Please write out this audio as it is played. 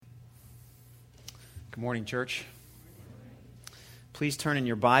Good morning, church. Please turn in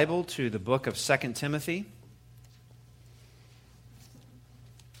your Bible to the book of 2 Timothy.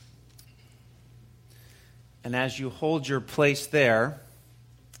 And as you hold your place there,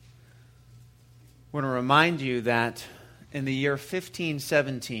 I want to remind you that in the year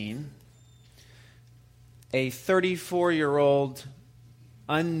 1517, a 34-year-old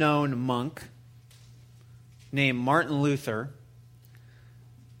unknown monk named Martin Luther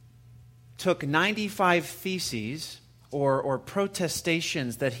took 95 theses or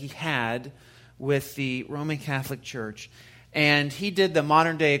protestations that he had with the Roman Catholic Church, and he did the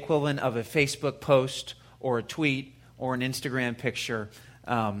modern-day equivalent of a Facebook post or a tweet or an Instagram picture.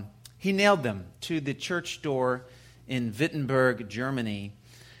 He nailed them to the church door in Wittenberg, Germany,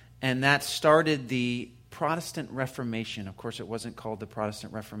 and that started the Protestant Reformation. Of course, it wasn't called the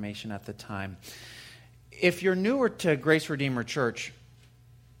Protestant Reformation at the time. If you're newer to Grace Redeemer Church,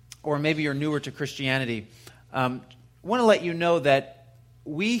 or maybe you're newer to Christianity, I want to let you know that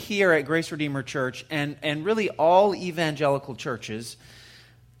we here at Grace Redeemer Church, and really all evangelical churches,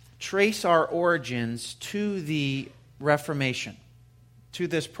 trace our origins to the Reformation, to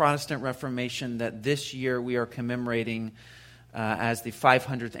this Protestant Reformation that this year we are commemorating as the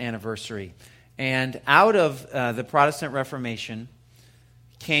 500th anniversary. And out of the Protestant Reformation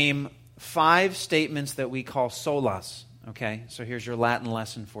came 5 statements that we call solas. Okay, so here's your Latin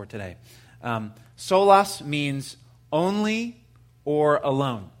lesson for today. Solas means only or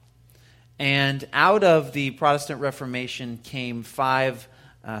alone. And out of the Protestant Reformation came 5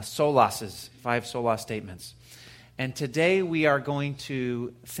 solases, 5 sola statements. And today we are going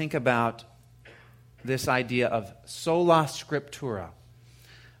to think about this idea of sola scriptura,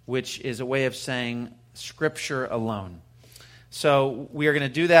 which is a way of saying Scripture alone. So we are going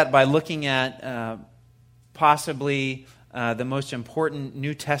to do that by looking at possibly the most important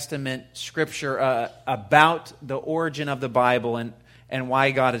New Testament scripture about the origin of the Bible and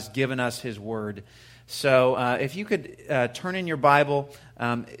why God has given us His Word. So if you could turn in your Bible,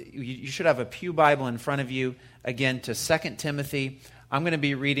 you should have a pew Bible in front of you, again, to 2 Timothy. I'm going to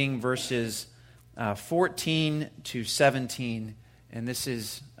be reading verses 14 to 17, and this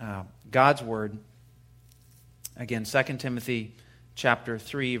is God's Word. Again, 2 Timothy chapter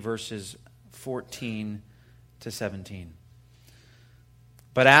 3, verses 14 to 17.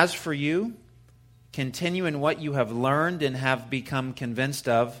 But as for you, continue in what you have learned and have become convinced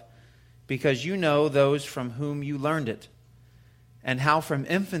of, because you know those from whom you learned it, and how from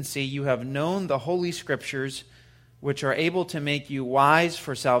infancy you have known the Holy Scriptures, which are able to make you wise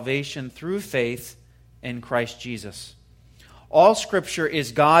for salvation through faith in Christ Jesus. All Scripture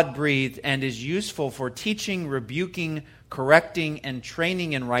is God-breathed and is useful for teaching, rebuking, correcting, and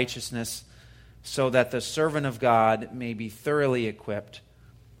training in righteousness, so that the servant of God may be thoroughly equipped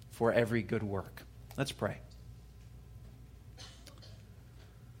for every good work. Let's pray.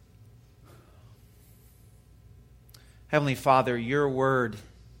 Heavenly Father, your word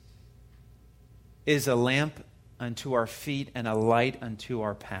is a lamp unto our feet and a light unto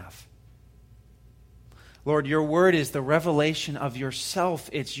our path. Lord, your word is the revelation of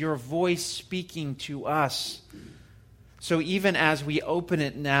yourself. It's your voice speaking to us. So even as we open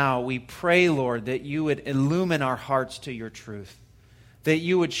it now, we pray, Lord, that you would illumine our hearts to your truth. That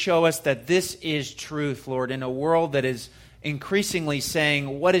you would show us that this is truth, Lord, in a world that is increasingly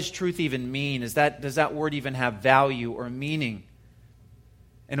saying, what does truth even mean? Does that word even have value or meaning?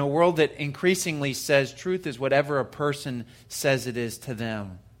 In a world that increasingly says truth is whatever a person says it is to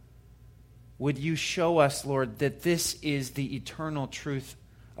them. Would you show us, Lord, that this is the eternal truth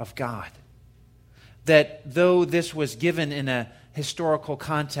of God? That though this was given in a historical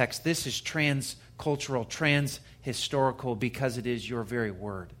context, this is transcultural, transhistorical, because it is your very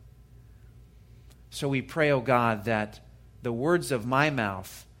word. So we pray, O God, that the words of my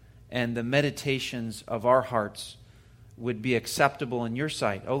mouth and the meditations of our hearts would be acceptable in your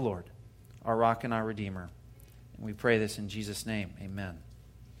sight, O Lord, our rock and our redeemer. And we pray this in Jesus' name. Amen.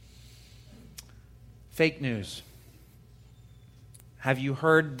 Fake news. Have you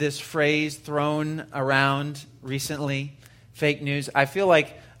heard this phrase thrown around recently? Fake news. I feel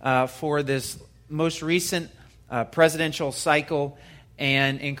like for this most recent presidential cycle,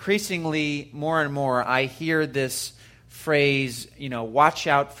 and increasingly more and more, I hear this phrase, watch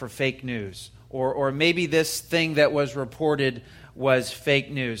out for fake news. Or maybe this thing that was reported was fake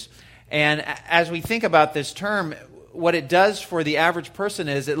news. And as we think about this term, what it does for the average person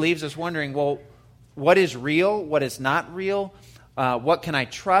is it leaves us wondering, well, what is real? What is not real? What can I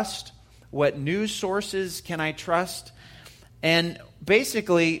trust? What news sources can I trust? And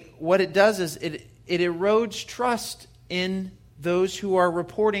basically, what it does is it erodes trust in those who are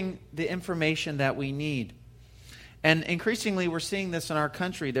reporting the information that we need. And increasingly, we're seeing this in our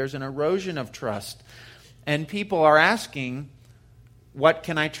country. There's an erosion of trust. And people are asking, what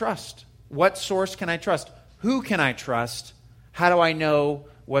can I trust? What source can I trust? Who can I trust? How do I know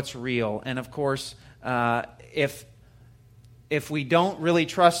what's real? And of course, if we don't really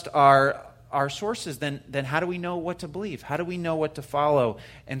trust our sources, then how do we know what to believe? How do we know what to follow?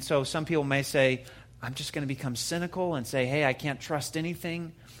 And so some people may say, I'm just going to become cynical and say, hey, I can't trust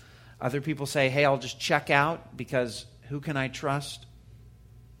anything. Other people say, hey, I'll just check out because who can I trust?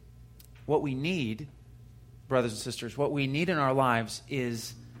 What we need, brothers and sisters, what we need in our lives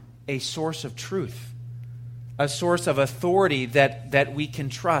is a source of truth, a source of authority that we can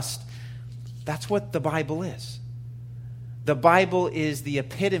trust. That's what the Bible is. The Bible is the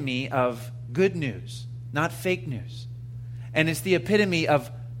epitome of good news, not fake news. And it's the epitome of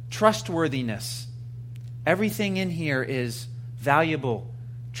trustworthiness. Everything in here is valuable,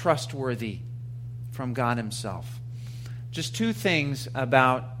 trustworthy from God Himself. Just two things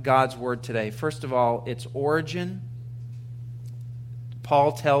about God's Word today. First of all, its origin.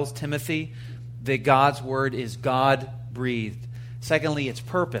 Paul tells Timothy that God's Word is God-breathed. Secondly, its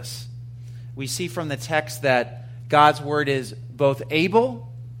purpose. We see from the text that God's Word is both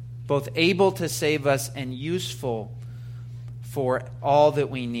able to save us and useful for all that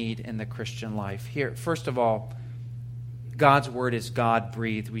we need in the Christian life. Here, first of all, God's Word is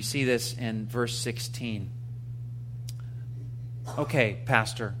God-breathed. We see this in verse 16. Okay,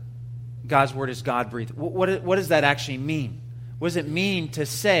 Pastor, God's Word is God-breathed. What does that actually mean? What does it mean to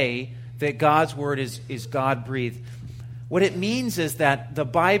say that God's Word is God-breathed? What it means is that the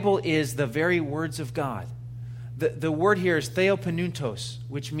Bible is the very words of God. The word here is theopneustos,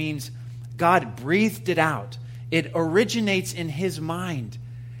 which means God breathed it out. It originates in His mind.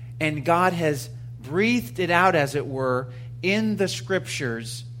 And God has breathed it out, as it were, in the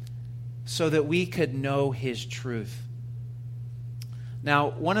Scriptures so that we could know His truth.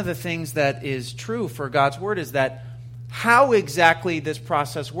 Now, one of the things that is true for God's Word is that how exactly this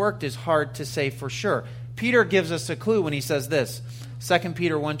process worked is hard to say for sure. Peter gives us a clue when he says this. 2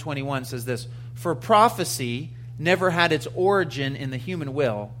 Peter 1:21 says this, "For prophecy never had its origin in the human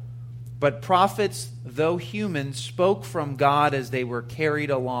will, but prophets, though human, spoke from God as they were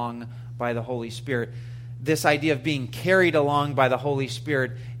carried along by the Holy Spirit." This idea of being carried along by the Holy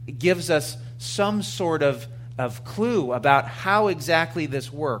Spirit gives us some sort of clue about how exactly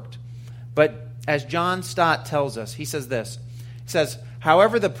this worked. But as John Stott tells us, he says this. He says,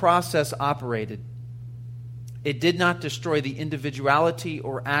 however the process operated, it did not destroy the individuality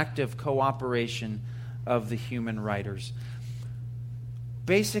or active cooperation of the human writers.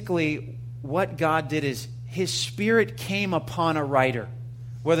 Basically, what God did is His Spirit came upon a writer,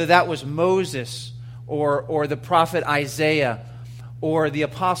 whether that was Moses or the prophet Isaiah or the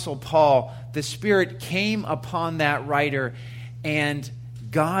Apostle Paul. The Spirit came upon that writer, and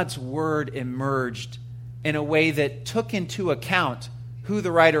God's Word emerged in a way that took into account who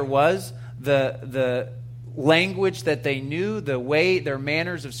the writer was, the language that they knew, the way, their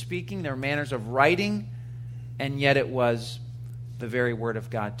manners of speaking, their manners of writing, and yet it was the very Word of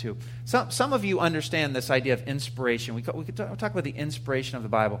God too. Some of you understand this idea of inspiration. We could talk about the inspiration of the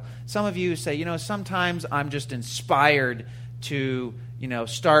Bible. Some of you say, sometimes I'm just inspired to,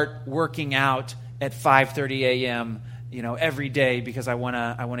 start working out at 5:30 a.m., every day because I want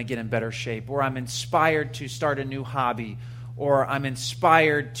to get in better shape, or I'm inspired to start a new hobby, or I'm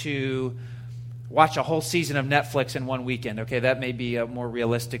inspired to watch a whole season of Netflix in one weekend. Okay, that may be a more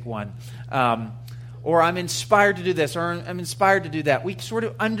realistic one. Or I'm inspired to do this, or I'm inspired to do that. We sort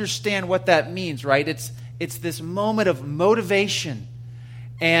of understand what that means, right? It's this moment of motivation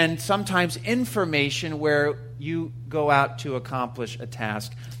and sometimes information where you go out to accomplish a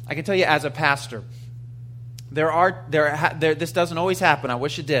task. I can tell you as a pastor, this doesn't always happen. I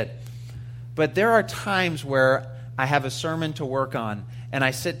wish it did. But there are times where I have a sermon to work on, and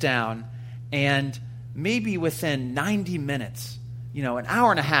I sit down, and maybe within 90 minutes, an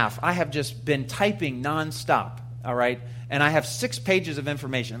hour and a half, I have just been typing nonstop, all right? And I have 6 pages of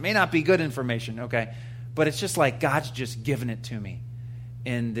information. It may not be good information, okay? But it's just like God's just given it to me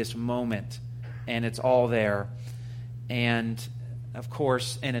in this moment, and it's all there. And, of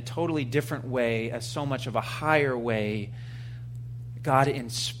course, in a totally different way, so much of a higher way, God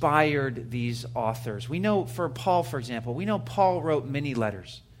inspired these authors. We know for Paul, for example, Paul wrote many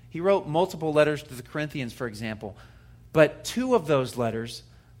letters. He wrote multiple letters to the Corinthians, for example. But 2 of those letters,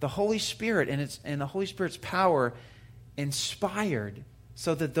 the Holy Spirit and the Holy Spirit's power inspired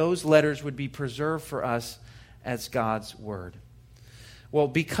so that those letters would be preserved for us as God's Word. Well,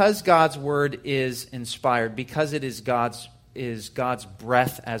 because God's Word is inspired, because it is God's is God's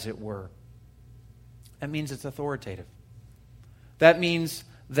breath, as it were. That means it's authoritative. That means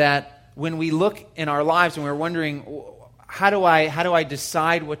that when we look in our lives and we're wondering, how do I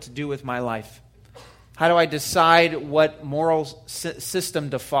decide what to do with my life? How do I decide what moral system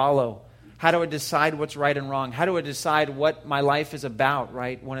to follow? How do I decide what's right and wrong? How do I decide what my life is about,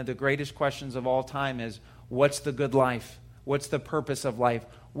 right? One of the greatest questions of all time is, what's the good life? What's the purpose of life?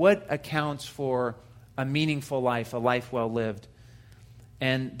 What accounts for a meaningful life, a life well lived?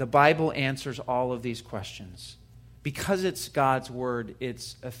 And the Bible answers all of these questions. Because it's God's word,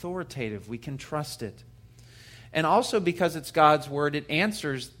 it's authoritative. We can trust it. And also because it's God's word, it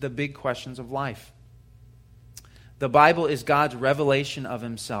answers the big questions of life. The Bible is God's revelation of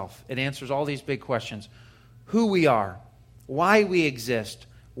himself. It answers all these big questions. Who we are, why we exist,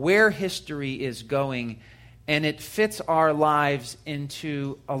 where history is going, and it fits our lives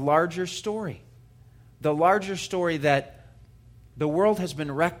into a larger story. The larger story that the world has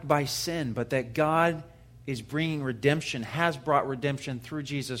been wrecked by sin, but that God is bringing redemption, has brought redemption through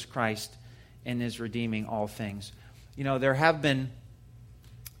Jesus Christ, and is redeeming all things. You know, there have been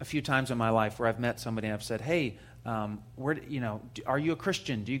a few times in my life where I've met somebody and I've said, hey, are you a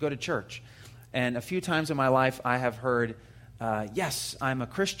Christian? Do you go to church? And a few times in my life I have heard, yes, I'm a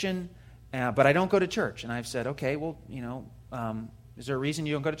Christian, but I don't go to church. And I've said, okay, well, is there a reason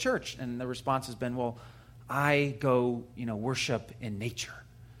you don't go to church? And the response has been, well, I go, worship in nature.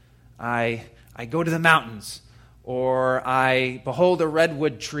 I go to the mountains, or I behold a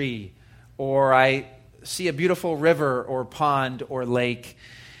redwood tree, or I see a beautiful river or pond or lake,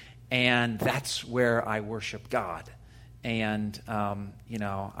 and that's where I worship God. And,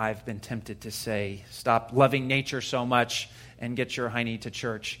 I've been tempted to say, stop loving nature so much and get your hiney to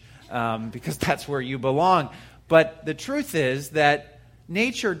church, because that's where you belong. But the truth is that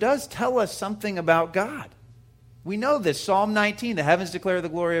nature does tell us something about God. We know this. Psalm 19, the heavens declare the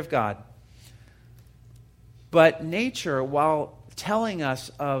glory of God. But nature, while telling us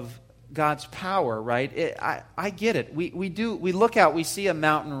of God's power, right? I get it. We look out, we see a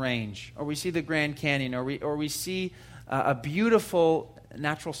mountain range, or we see the Grand Canyon, or we see a beautiful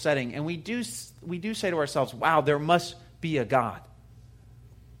natural setting, and we do say to ourselves, wow, there must be a God.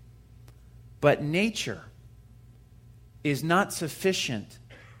 But nature is not sufficient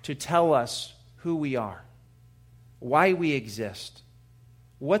to tell us who we are, why we exist,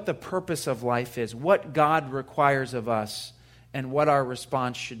 what the purpose of life is, what God requires of us, and what our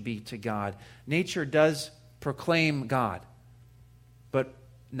response should be to God. Nature does proclaim God, but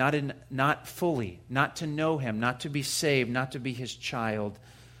not fully, not to know him, not to be saved, not to be his child.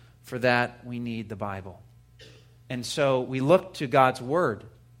 For that, we need the Bible. And so we look to God's word,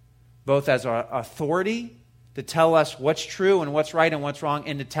 both as our authority to tell us what's true and what's right and what's wrong,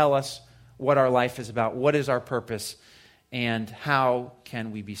 and to tell us what our life is about, what is our purpose, and how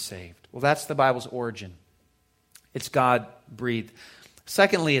can we be saved. Well, that's the Bible's origin. It's God-breathed.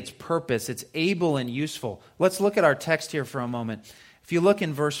 Secondly, its purpose. It's able and useful. Let's look at our text here for a moment. If you look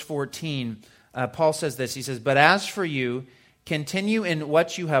in verse 14, Paul says this. He says, "But as for you, continue in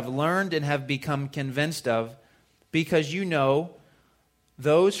what you have learned and have become convinced of, because you know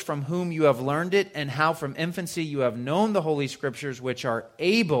those from whom you have learned it, and how from infancy you have known the Holy Scriptures, which are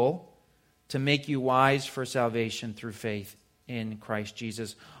able to make you wise for salvation through faith in Christ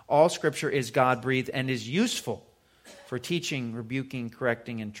Jesus. All Scripture is God-breathed and is useful for teaching, rebuking,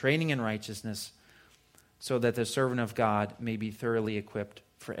 correcting, and training in righteousness, so that the servant of God may be thoroughly equipped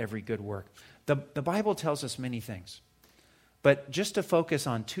for every good work." The Bible tells us many things, but just to focus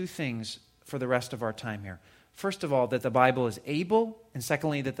on two things for the rest of our time here. First of all, that the Bible is able, and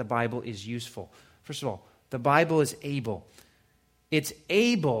secondly, that the Bible is useful. First of all, the Bible is able. It's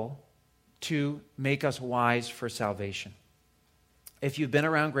able to make us wise for salvation. If you've been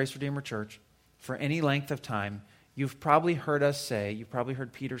around Grace Redeemer Church for any length of time, you've probably heard us say, you've probably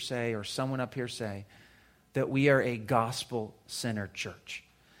heard Peter say, or someone up here say, that we are a gospel-centered church.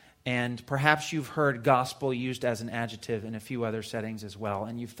 And perhaps you've heard gospel used as an adjective in a few other settings as well,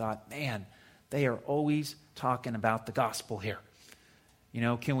 and you've thought, man, they are always talking about the gospel here.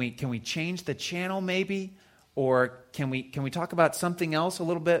 Can we change the channel maybe? Or can we talk about something else a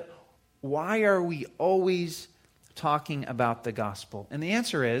little bit? Why are we always talking about the gospel? And the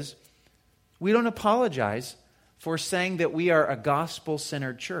answer is, we don't apologize for saying that we are a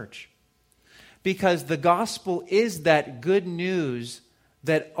gospel-centered church. Because the gospel is that good news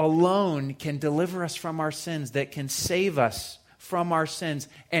that alone can deliver us from our sins, that can save us from our sins.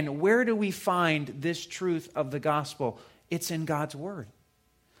 And where do we find this truth of the gospel? It's in God's word.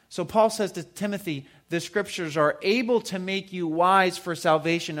 So Paul says to Timothy, the Scriptures are able to make you wise for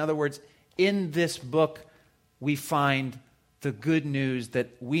salvation. In other words, in this book we find the good news that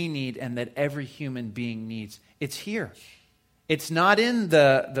we need and that every human being needs. It's here. It's not in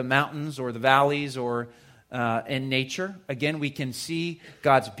the mountains or the valleys or in nature. Again, we can see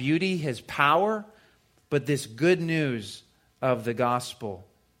God's beauty, His power, but this good news of the gospel,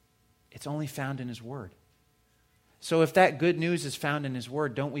 it's only found in His Word. So if that good news is found in His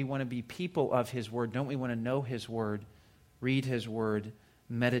Word, don't we want to be people of His Word? Don't we want to know His Word, read His Word,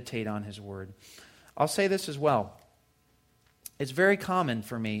 meditate on His Word? I'll say this as well. It's very common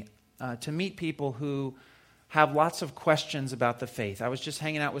for me to meet people who have lots of questions about the faith. I was just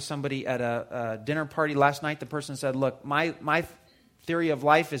hanging out with somebody at a dinner party last night. The person said, look, my theory of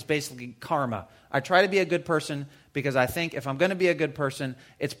life is basically karma. I try to be a good person because I think if I'm going to be a good person,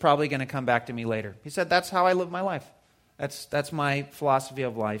 it's probably going to come back to me later. He said, that's how I live my life. That's my philosophy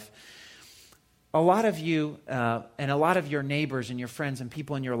of life. A lot of you and a lot of your neighbors and your friends and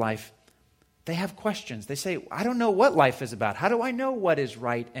people in your life, they have questions. They say, I don't know what life is about. How do I know what is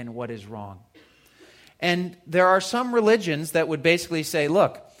right and what is wrong? And there are some religions that would basically say,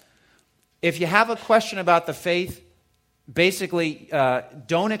 look, if you have a question about the faith, basically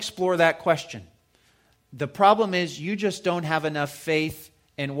don't explore that question. The problem is you just don't have enough faith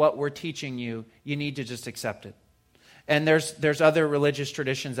in what we're teaching you. You need to just accept it. And there's other religious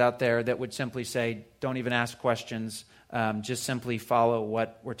traditions out there that would simply say, don't even ask questions, just simply follow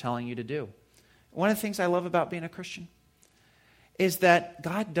what we're telling you to do. One of the things I love about being a Christian is that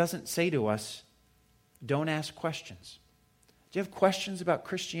God doesn't say to us, don't ask questions. Do you have questions about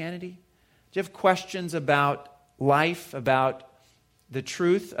Christianity? Do you have questions about life, about the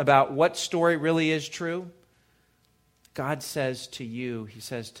truth, about what story really is true? God says to you, He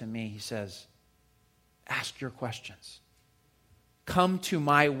says to me, He says, ask your questions. Come to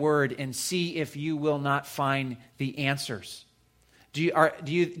my word and see if you will not find the answers. Do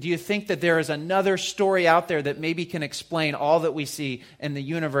you think that there is another story out there that maybe can explain all that we see in the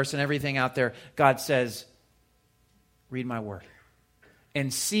universe and everything out there? God says, read my word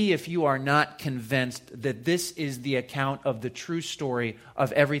and see if you are not convinced that this is the account of the true story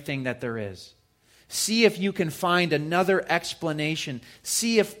of everything that there is. See if you can find another explanation.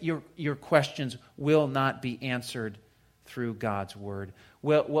 See if your questions will not be answered through God's word.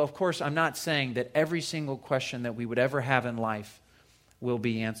 Well, of course, I'm not saying that every single question that we would ever have in life will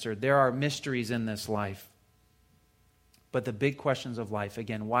be answered. There are mysteries in this life. But the big questions of life,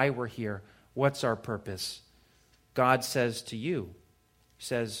 again, why we're here, what's our purpose? God says to you, He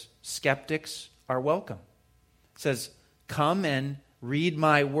says, skeptics are welcome. He says, come and read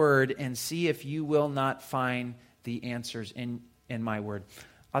my word and see if you will not find the answers in my word.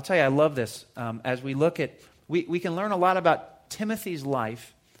 I'll tell you, I love this. As we look at, we can learn a lot about Timothy's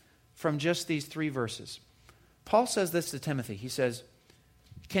life from just these 3 verses. Paul says this to Timothy. He says,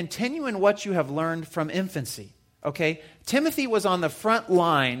 continue in what you have learned from infancy. Okay? Timothy was on the front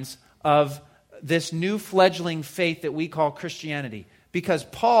lines of this new fledgling faith that we call Christianity. Because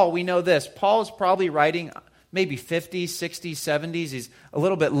Paul, we know this, Paul is probably writing maybe 50s, 60s, 70s. He's a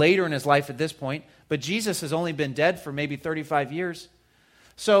little bit later in his life at this point. But Jesus has only been dead for maybe 35 years.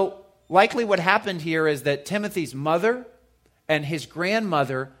 So likely what happened here is that Timothy's mother and his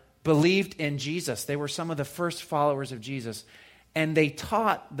grandmother believed in Jesus. They were some of the first followers of Jesus. And they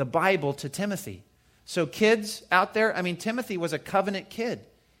taught the Bible to Timothy. So kids out there, Timothy was a covenant kid.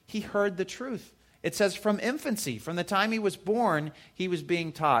 He heard the truth. It says from infancy, from the time he was born, he was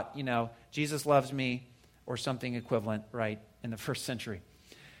being taught, Jesus loves me, or something equivalent, right, in the first century.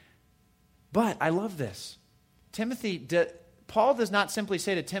 But I love this. Paul does not simply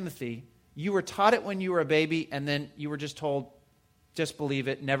say to Timothy, you were taught it when you were a baby, and then you were just told, just believe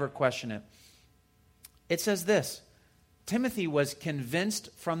it, never question it. It says this, Timothy was convinced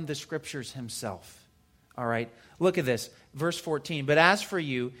from the scriptures himself. All right, look at this, verse 14. But as for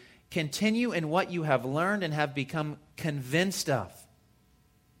you, continue in what you have learned and have become convinced of.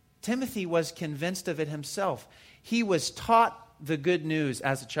 Timothy was convinced of it himself. He was taught the good news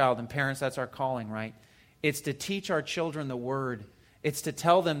as a child. And parents, that's our calling, right? It's to teach our children the word. It's to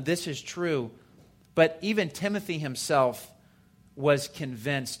tell them this is true. But even Timothy himself was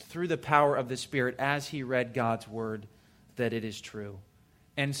convinced through the power of the Spirit as he read God's word that it is true.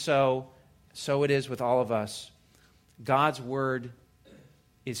 And so it is with all of us. God's word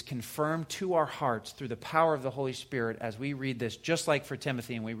is confirmed to our hearts through the power of the Holy Spirit as we read this, just like for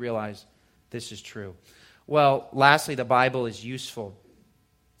Timothy, and we realize this is true. Well, lastly, the Bible is useful.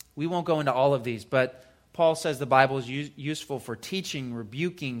 We won't go into all of these, but Paul says the Bible is useful for teaching,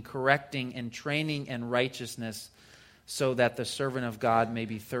 rebuking, correcting, and training in righteousness so that the servant of God may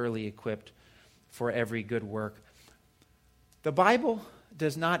be thoroughly equipped for every good work. The Bible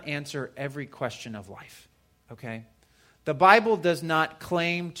does not answer every question of life, okay? The Bible does not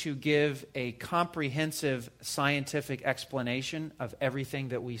claim to give a comprehensive scientific explanation of everything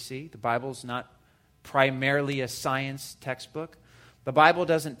that we see. The Bible's not primarily a science textbook. The Bible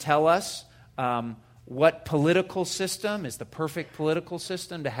doesn't tell us what political system is the perfect political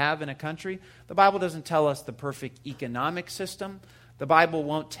system to have in a country. The Bible doesn't tell us the perfect economic system. The Bible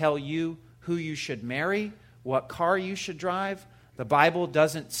won't tell you who you should marry, what car you should drive. The Bible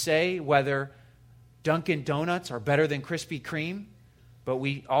doesn't say whether Dunkin' Donuts are better than Krispy Kreme, but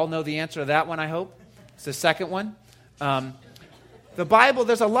we all know the answer to that one, I hope. It's the second one. The Bible,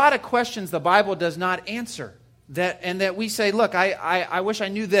 there's a lot of questions the Bible does not answer. That we say, look, I wish I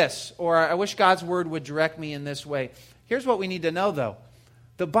knew this, or I wish God's word would direct me in this way. Here's what we need to know, though.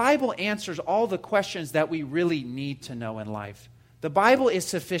 The Bible answers all the questions that we really need to know in life. The Bible is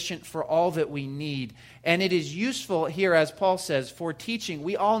sufficient for all that we need, and it is useful here, as Paul says, for teaching.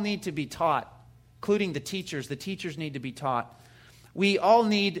 We all need to be taught, including the teachers. The teachers need to be taught. We all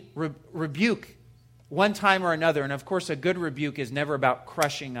need rebuke one time or another, and of course a good rebuke is never about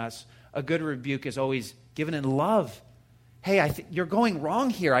crushing us. A good rebuke is always given in love. Hey, you're going wrong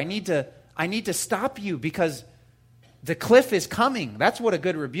here. I need to stop you because the cliff is coming. That's what a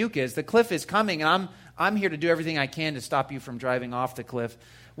good rebuke is. The cliff is coming, and I'm here to do everything I can to stop you from driving off the cliff.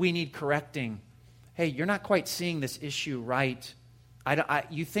 We need correcting. Hey, you're not quite seeing this issue right.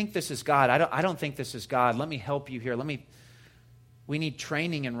 You think this is God. I don't think this is God. Let me help you here. We need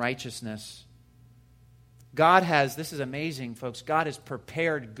training in righteousness. God has, this is amazing, folks, God has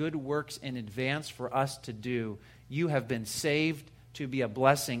prepared good works in advance for us to do. You have been saved to be a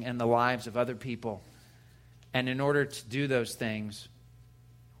blessing in the lives of other people. And in order to do those things,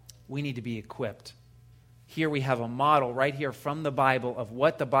 we need to be equipped. Here we have a model right here from the Bible of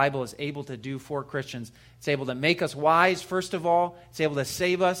what the Bible is able to do for Christians. It's able to make us wise, first of all. It's able to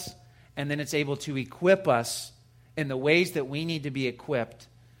save us. And then it's able to equip us in the ways that we need to be equipped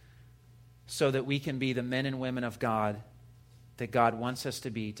so that we can be the men and women of God that God wants us to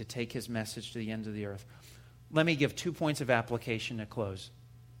be, to take his message to the ends of the earth. Let me give 2 points of application to close.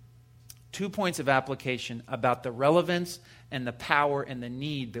 2 points of application about the relevance and the power and the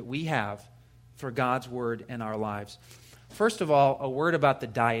need that we have for God's word in our lives. First of all, a word about the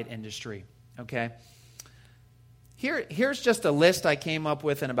diet industry, okay? Here's just a list I came up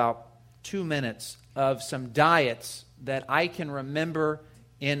with in about 2 minutes of some diets that I can remember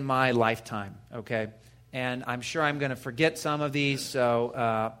in my lifetime, okay? And I'm sure I'm going to forget some of these,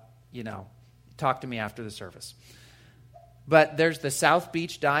 so, talk to me after the service. But there's the South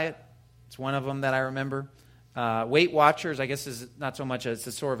Beach diet. It's one of them that I remember. Weight Watchers, I guess, is not so much it's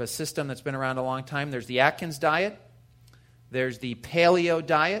a sort of a system that's been around a long time. There's the Atkins diet. There's the Paleo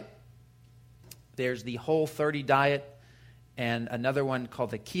diet. There's the Whole30 diet. And another one called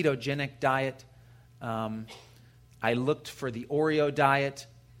the ketogenic diet. I looked for the Oreo diet.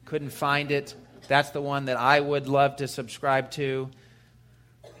 Couldn't find it. That's the one that I would love to subscribe to.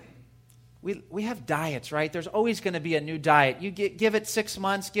 We have diets, right? There's always going to be a new diet. You give it 6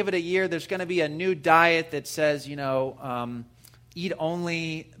 months, give it a year, there's going to be a new diet that says, eat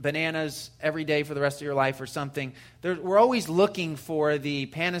only bananas every day for the rest of your life or something. We're always looking for the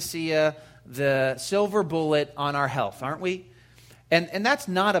panacea, the silver bullet on our health, aren't we? And that's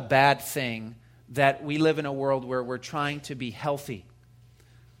not a bad thing that we live in a world where we're trying to be healthy.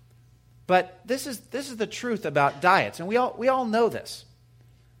 But this is the truth about diets, and we all know this.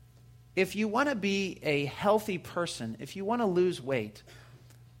 If you want to be a healthy person, if you want to lose weight,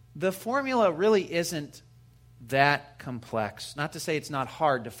 the formula really isn't that complex. Not to say it's not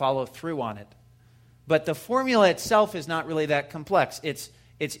hard to follow through on it, but the formula itself is not really that complex. It's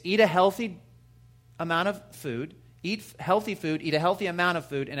eat a healthy amount of food, eat healthy food, eat a healthy amount of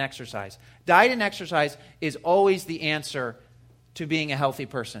food, and exercise. Diet and exercise is always the answer to being a healthy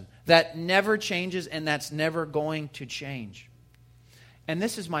person. That never changes, and that's never going to change. And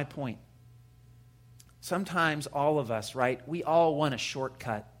this is my point. Sometimes all of us, right, we all want a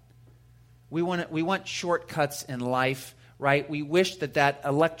shortcut. We want shortcuts in life, right? We wish that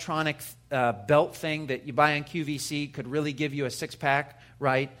electronic belt thing that you buy on QVC could really give you a six-pack,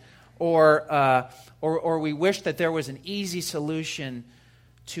 right? Or we wish that there was an easy solution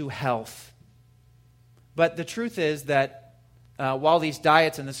to health. But the truth is that while these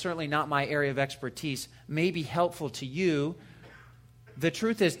diets, and it's certainly not my area of expertise, may be helpful to you, the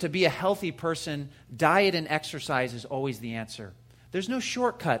truth is, to be a healthy person, diet and exercise is always the answer. There's no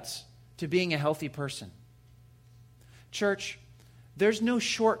shortcuts to being a healthy person. Church, there's no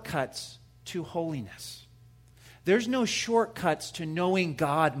shortcuts to holiness. There's no shortcuts to knowing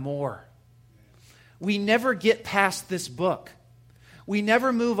God more. We never get past this book. We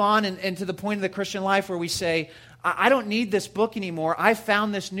never move on and to the point of the Christian life where we say, I don't need this book anymore. I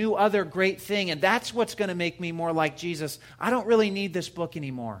found this new other great thing, and that's what's going to make me more like Jesus. I don't really need this book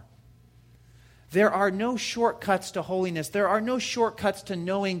anymore. There are no shortcuts to holiness. There are no shortcuts to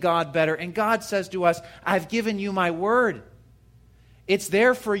knowing God better. And God says to us, I've given you my word. It's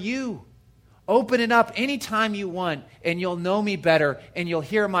there for you. Open it up anytime you want, and you'll know me better, and you'll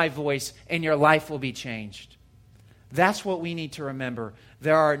hear my voice, and your life will be changed. That's what we need to remember.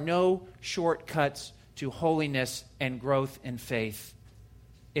 There are no shortcuts to holiness and growth in faith.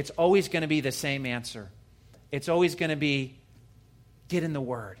 It's always going to be the same answer. It's always going to be, get in the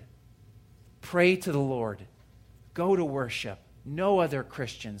Word. Pray to the Lord. Go to worship. No other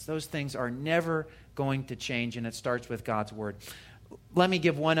Christians. Those things are never going to change, and it starts with God's Word. Let me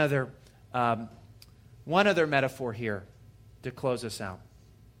give one other metaphor here to close us out.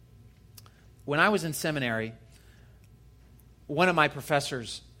 When I was in seminary, one of my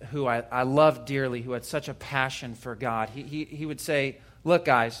professors who I loved dearly, who had such a passion for God, he would say, look,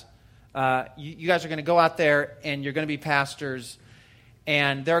 guys, you guys are going to go out there and you're going to be pastors,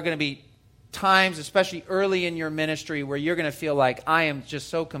 and there are going to be times, especially early in your ministry, where you're going to feel like I am just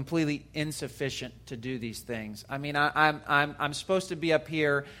so completely insufficient to do these things. I mean, I'm supposed to be up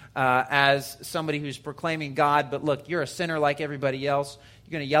here as somebody who's proclaiming God, but look, you're a sinner like everybody else.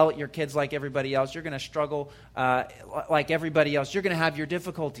 You're going to yell at your kids like everybody else. You're going to struggle like everybody else. You're going to have your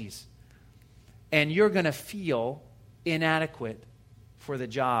difficulties. And you're going to feel inadequate for the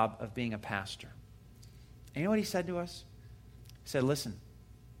job of being a pastor. And you know what he said to us? He said, listen.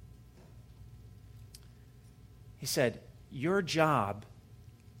 He said, your job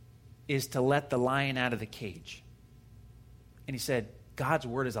is to let the lion out of the cage. And he said, God's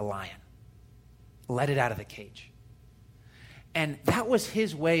word is a lion. Let it out of the cage. And that was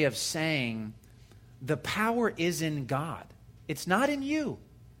his way of saying, the power is in God. It's not in you.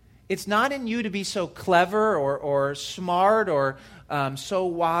 It's not in you to be so clever or smart or so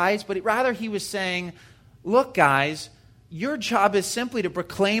wise, but rather he was saying, look, guys, your job is simply to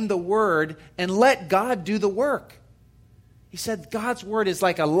proclaim the word and let God do the work. He said God's word is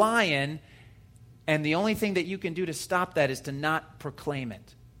like a lion, and the only thing that you can do to stop that is to not proclaim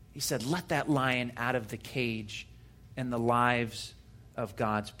it. He said, let that lion out of the cage in the lives of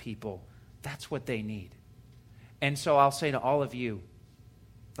God's people. That's what they need. And so I'll say to all of you,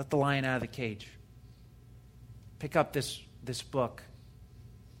 let the lion out of the cage. Pick up this book.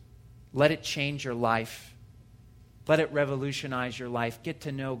 Let it change your life. Let it revolutionize your life. Get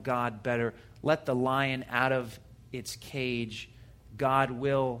to know God better. Let the lion out of its cage. God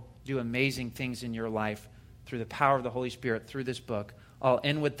will do amazing things in your life through the power of the Holy Spirit, through this book. I'll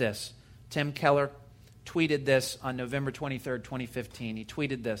end with this. Tim Keller tweeted this on November 23rd, 2015. He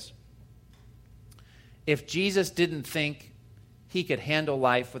tweeted this. If Jesus didn't think he could handle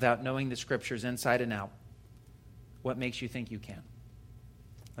life without knowing the Scriptures inside and out, what makes you think you can?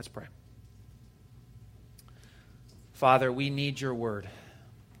 Let's pray. Father, we need your word.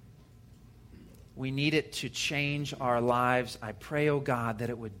 We need it to change our lives. I pray, oh God,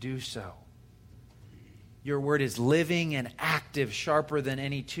 that it would do so. Your word is living and active, sharper than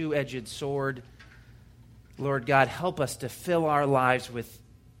any two-edged sword. Lord God, help us to fill our lives with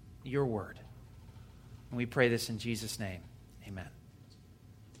your word. And we pray this in Jesus' name. Amen.